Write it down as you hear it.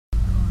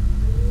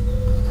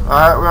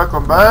Alright,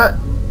 welcome back.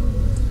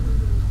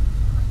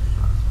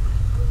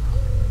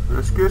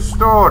 Let's get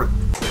started.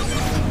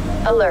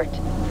 Alert.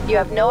 You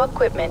have no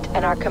equipment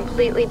and are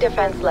completely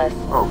defenseless.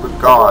 Oh, good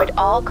God. Avoid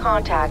all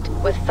contact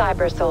with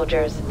cyber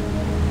soldiers.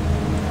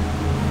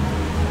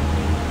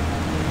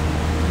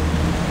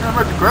 Yeah,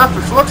 but the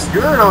graphics looks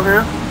good on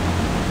here.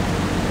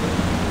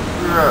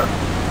 Yeah.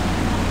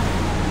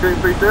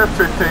 Can't beat that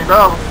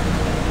 $15.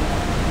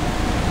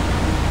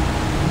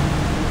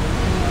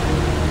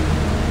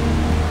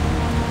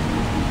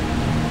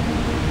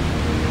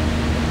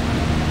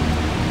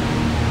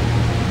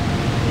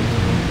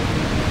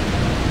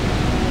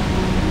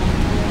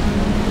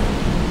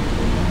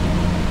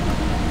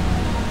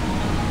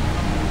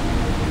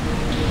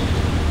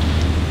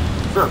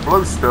 What's that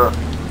blue stuff?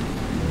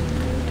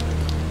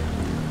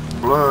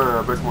 Blood,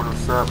 I bet one of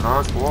them sapping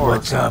us was.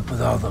 What's up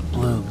with all the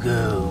blue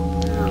goo?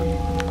 Yeah.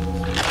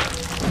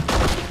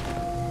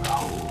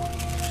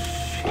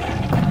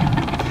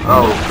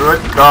 Oh,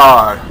 good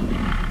God.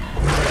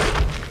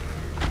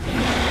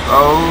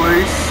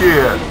 Holy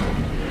shit.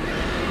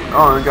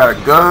 Oh, they got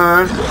a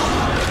gun.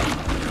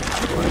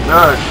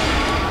 Nothing.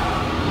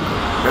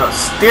 Yeah, a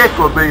stick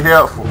would be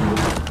helpful.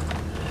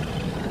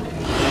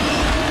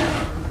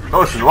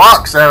 Oh, some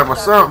rocks at him or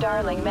Dr. something.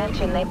 Darling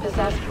mentioned they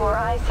possess poor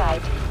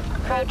eyesight.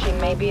 Crouching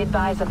may be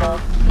advisable.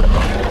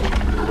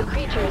 The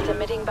creature is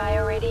emitting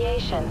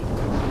bioradiation.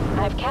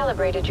 I've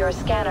calibrated your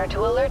scanner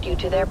to alert you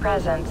to their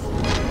presence.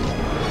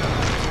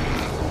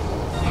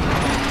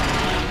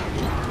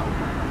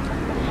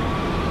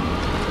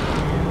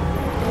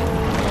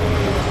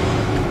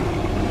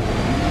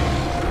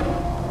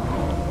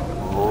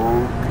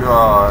 Oh,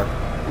 God.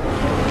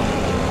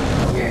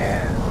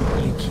 Yeah,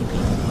 you keep eating.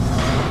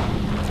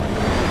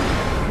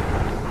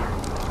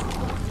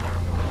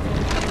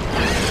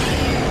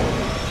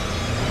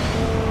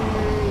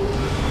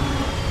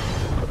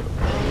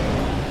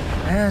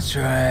 That's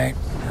right.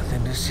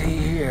 Nothing to see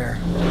here.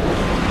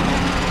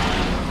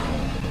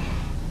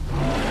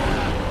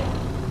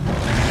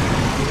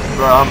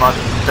 Bro, I'm about to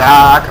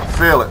die. I can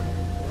feel it.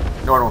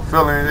 You know what I'm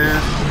feeling it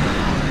is?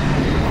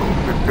 Oh,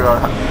 good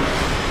God.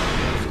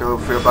 Still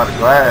feel by the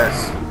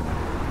glass.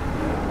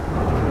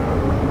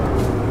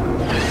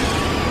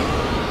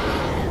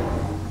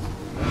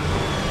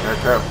 Got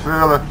that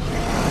feeling.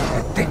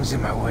 That thing's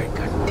in my way,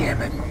 god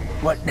damn it.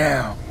 What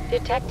now?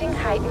 Detecting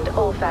heightened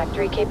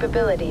olfactory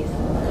capabilities.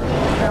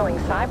 Throwing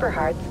cyber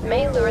hearts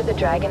may lure the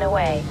dragon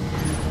away.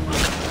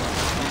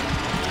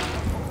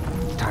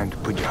 Time to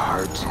put your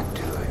hearts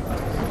into it.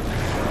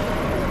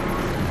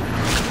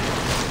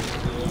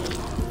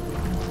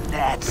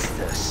 That's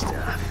the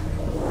stuff.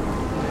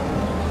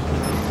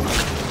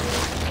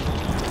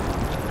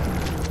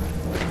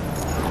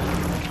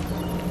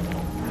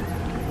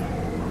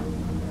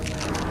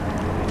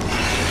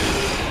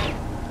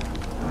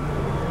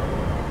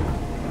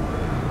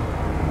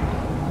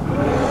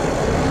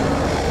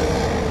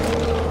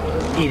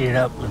 Eat it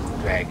up, little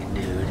dragon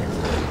dude.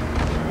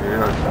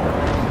 Yeah.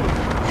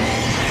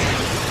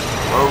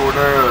 Over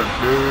there,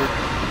 dude.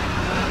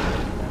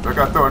 Look, I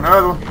throw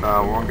another one.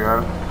 Nah, one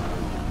got him.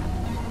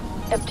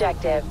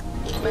 Objective.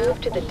 Move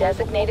to the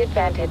designated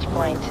vantage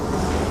point.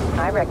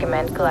 I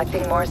recommend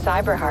collecting more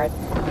cyber hearts.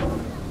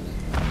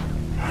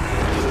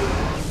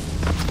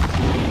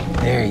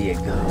 There you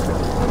go.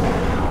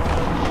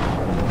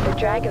 The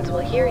dragons will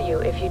hear you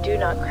if you do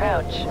not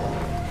crouch.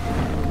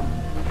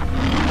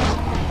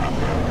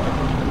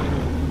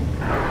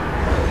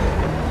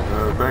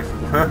 Thanks for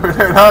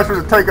that. I was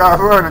supposed to take off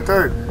running,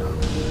 too.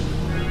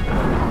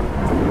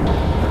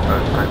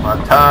 Take my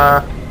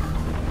time.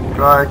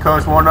 Okay, here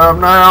comes one of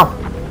them now.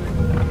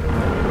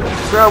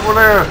 Over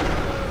there.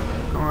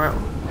 Come out.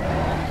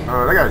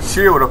 Oh, they got a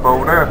shield up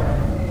over there.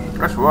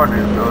 That's what I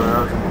need to go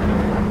there.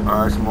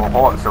 Alright, some more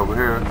hearts over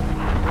here.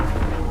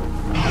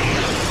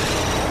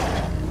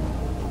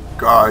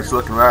 God, he's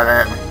looking right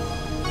at me.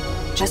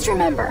 Just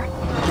remember,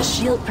 the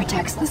shield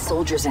protects the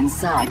soldiers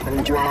inside from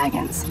the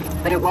dragons,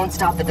 but it won't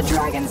stop the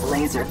dragon's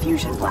laser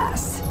fusion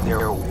blasts.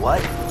 They're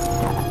what?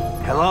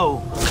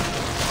 Hello?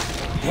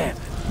 Damn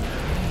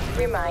it.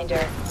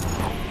 Reminder.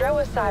 Throw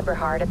a cyber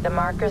heart at the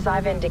markers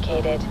I've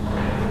indicated.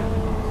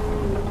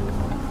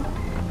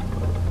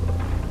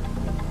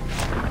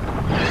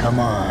 Come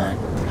on,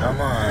 come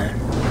on.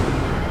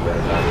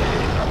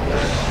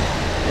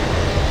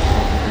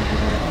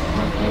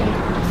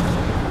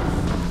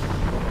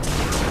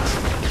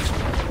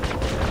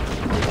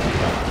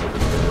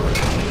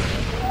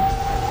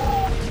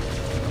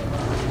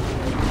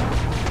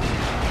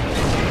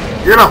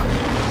 Get him!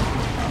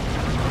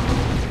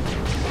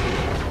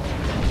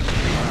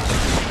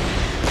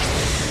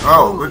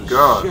 Oh, good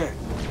God. Shit.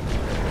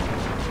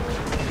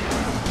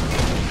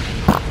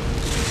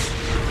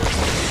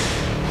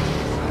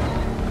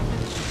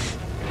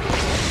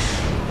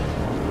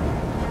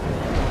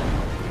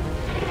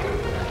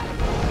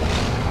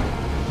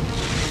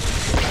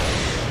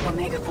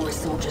 Omega Force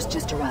soldiers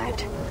just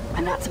arrived.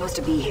 I'm not supposed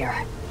to be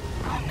here.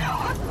 Oh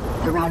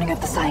no. They're rounding up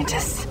the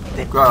scientists.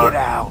 Then God.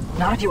 get out.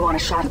 Not if you want a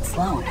shot at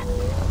Sloan.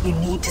 You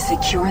need to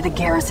secure the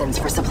garrisons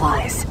for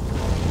supplies.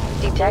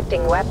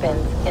 Detecting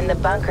weapons in the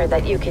bunker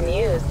that you can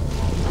use.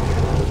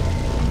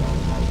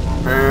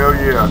 Hell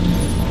yeah.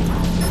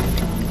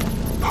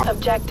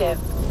 Objective.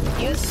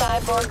 Use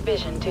cyborg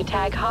vision to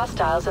tag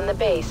hostiles in the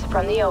base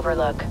from the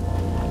overlook.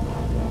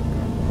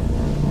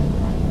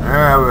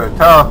 Yeah, we're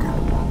talking.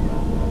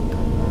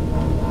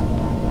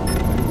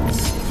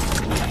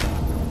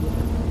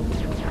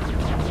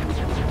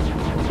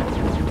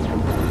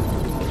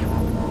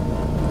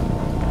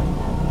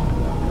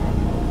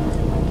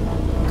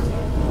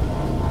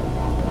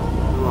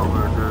 What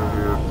we're doing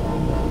here?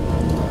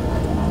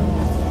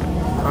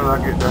 How do I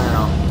get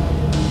down?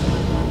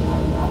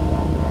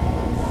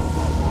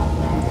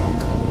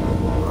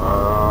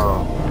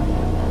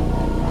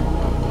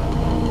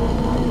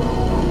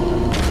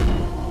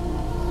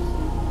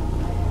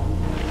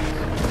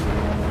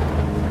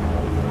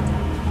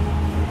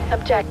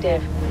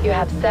 Objective. You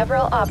have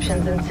several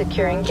options in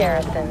securing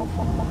garrisons.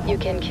 You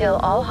can kill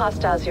all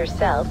hostiles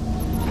yourself,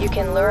 you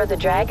can lure the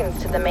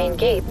dragons to the main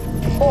gates,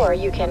 or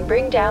you can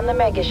bring down the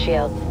mega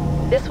shields.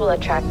 This will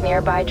attract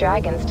nearby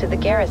dragons to the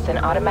garrison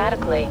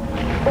automatically.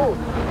 Ooh,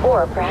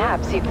 or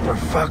perhaps you... For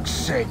fuck's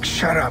sake,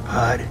 shut up,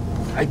 HUD.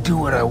 I do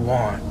what I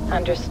want.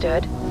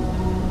 Understood.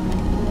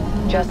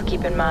 Just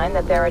keep in mind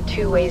that there are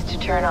 2 ways to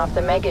turn off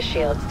the mega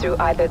shields, through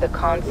either the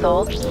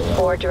console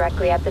or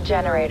directly at the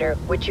generator,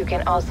 which you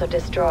can also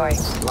destroy.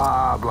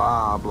 Blah,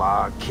 blah,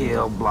 blah.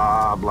 Kill,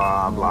 blah,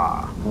 blah,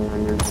 blah.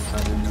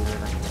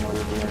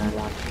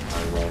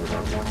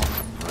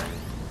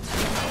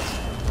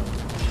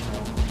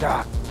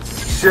 Doc,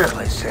 Shit.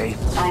 place safe.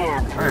 I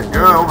am. There you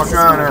go. Oh my This is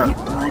God. gonna Now.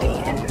 get bloody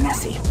and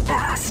messy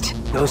fast.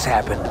 Those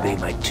happen to be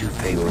my 2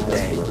 favorite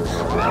things.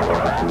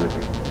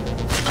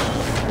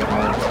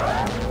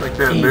 Take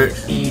that, Eat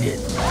bitch. it, eat it.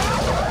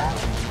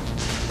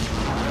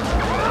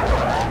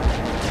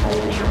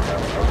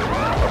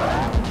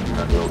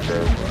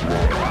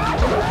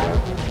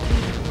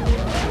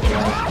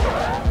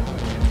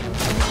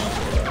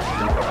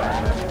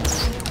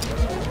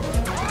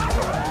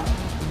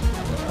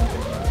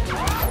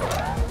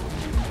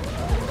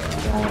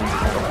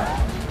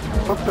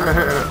 What the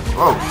hell?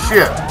 Oh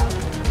shit!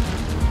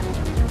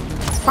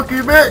 Fuck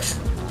you, bitch!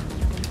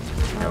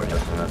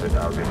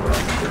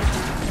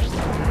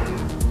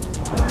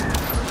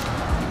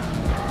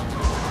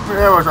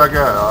 Where was I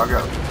got? Oh, I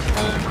got.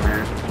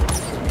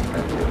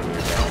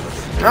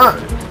 Damn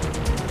it!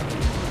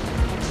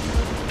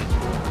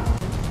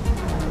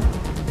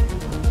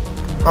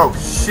 Oh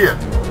shit!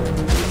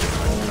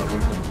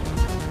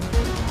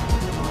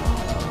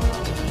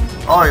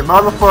 Oh, you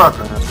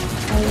motherfucker!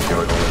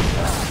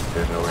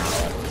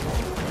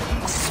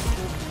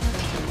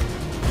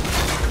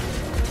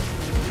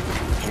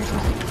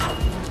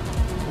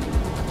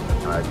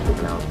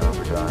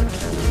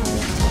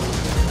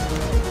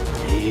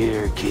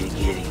 Here, kitty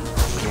kitty.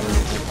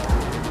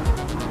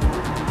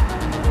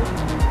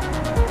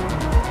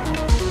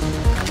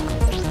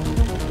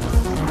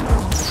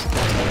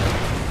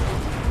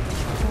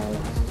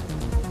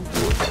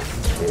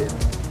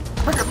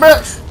 Look at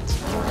bitch!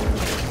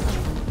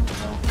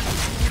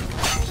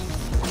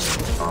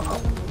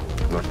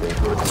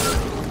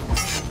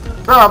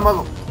 Ah,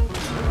 mother.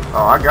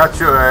 Oh, I got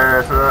your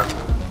ass up.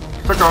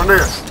 Click on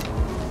this.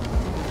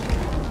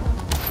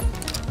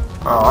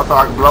 Oh, I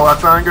thought I could blow that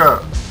thing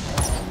up.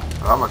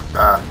 I'm gonna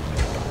die.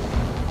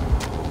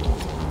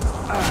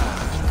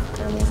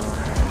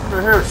 What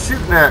the hell is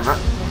shooting at me?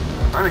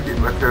 I need to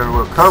get back there and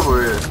where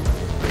cover is.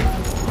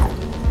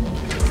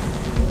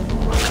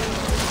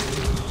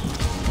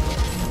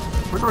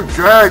 Where the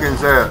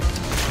dragons at?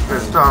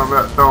 They're talking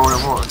about throwing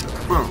them on.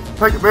 Boom.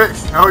 Take it,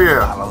 bitch. Oh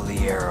yeah. Follow the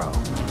arrow.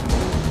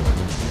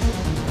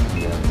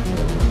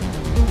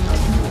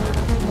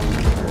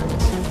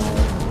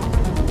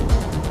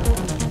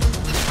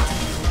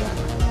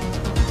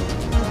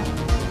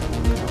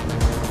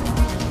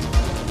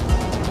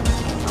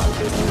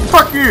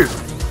 Fuck you!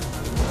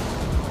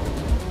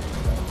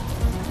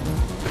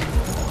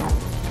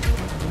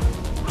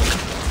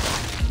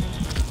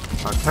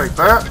 I'll take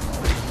that.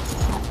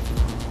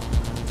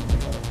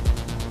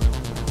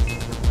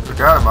 I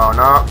got him all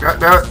now. Got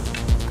that.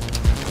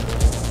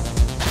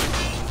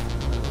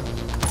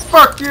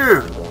 Fuck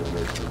you!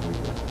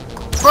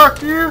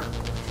 Fuck you!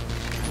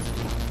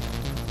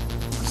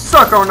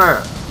 Suck on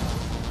that.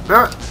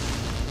 That.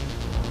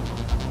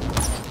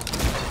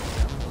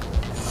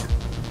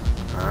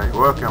 Alright,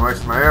 well, can I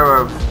waste my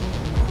arrows?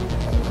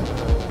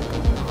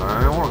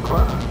 I don't want to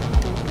climb.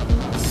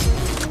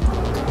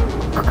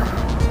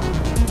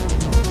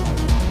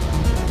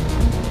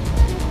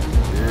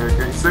 Yeah,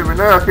 can't see me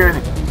now, can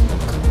you?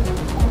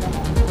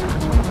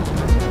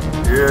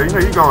 Yeah, you know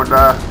you're gonna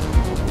die.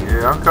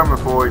 Yeah, I'm coming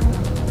for you.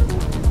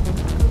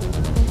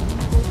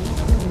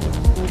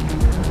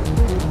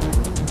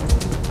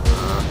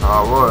 I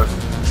was.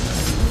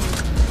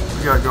 What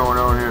we got going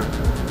on here?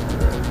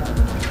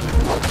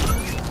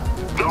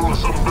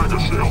 Garrison mega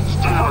shields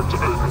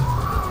deactivated.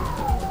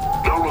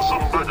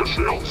 Garrison mega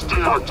shields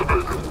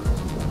deactivated.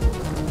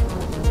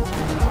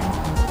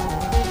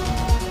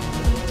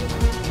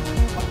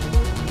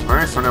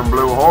 I need some of them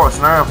blue hearts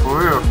now, for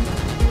real.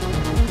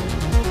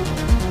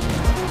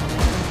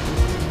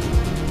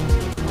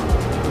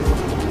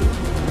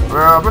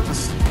 Well, I bet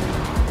this.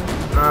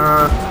 I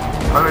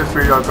let this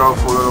video go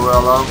for a little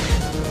while long.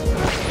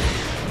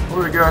 What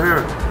do we got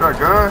here? Got a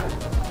gun?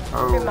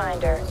 Oh.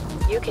 Reminder,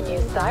 you can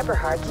use cyber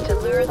hearts to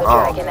lure the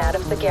dragon out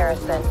of the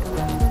garrison.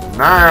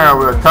 Now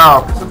we're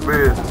talking some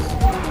business.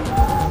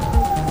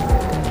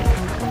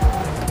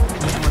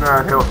 Give me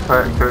that health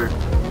pack too.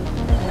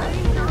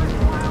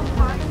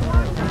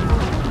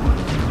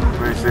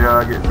 Let me see how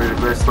I get the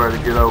best way to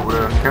get over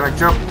there. Can I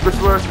jump this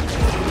way?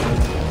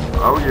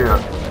 Oh yeah.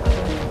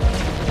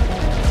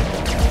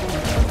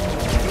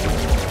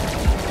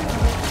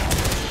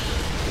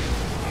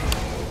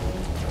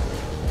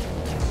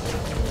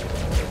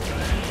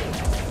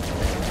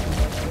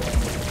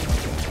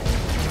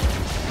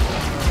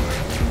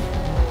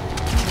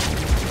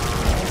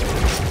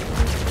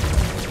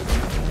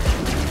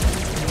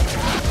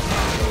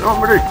 You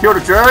want me to kill the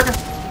dragon?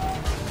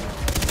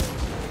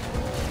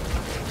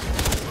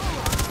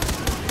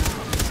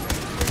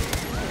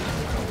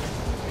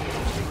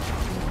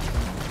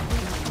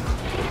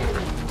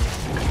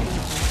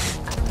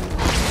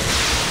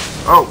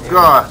 Oh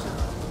God.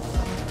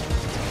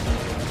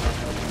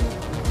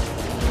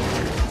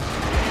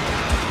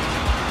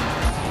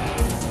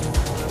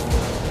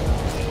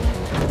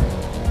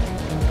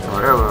 Oh,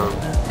 hello.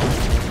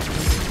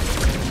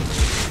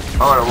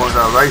 Oh, the ones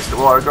that race the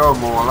water go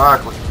more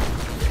likely.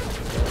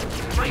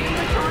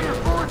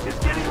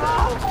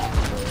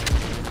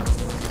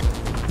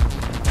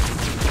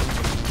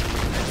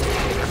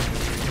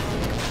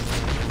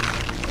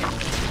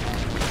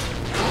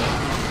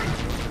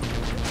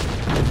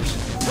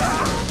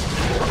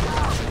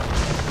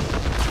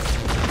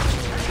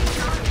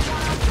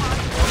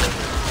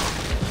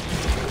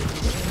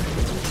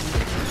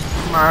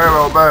 My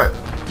arrow back.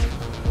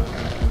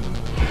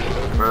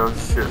 Well,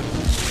 shit.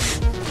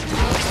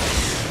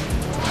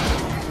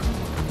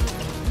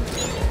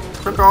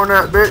 Click on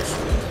that, bitch.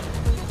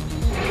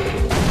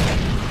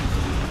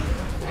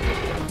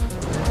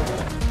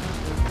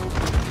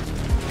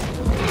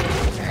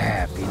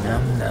 Happy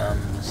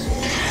num-nums.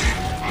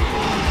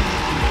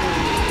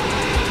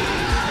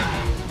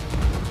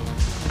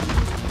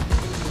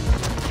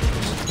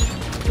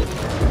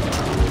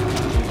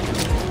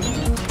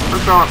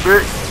 Click on it,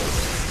 bitch.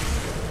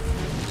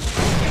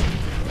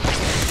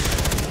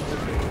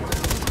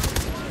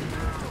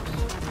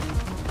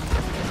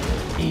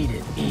 Eat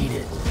it, eat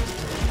it.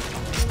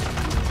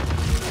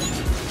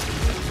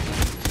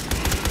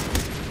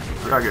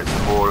 I gotta get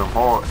some more of them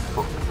hearts.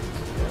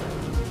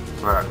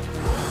 Like,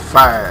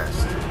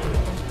 fast.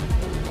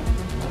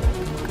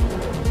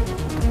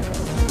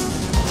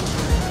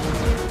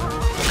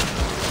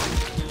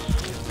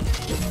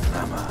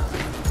 I'm a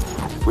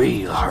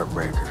real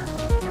heartbreaker.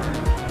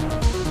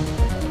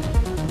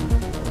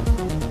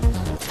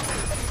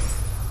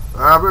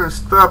 I better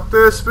stop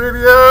this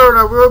video and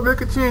I will be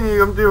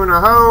continuing. I'm doing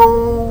a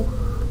whole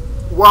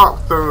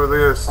walkthrough of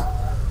this.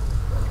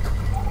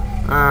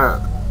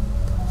 Alright.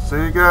 See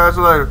you guys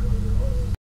later.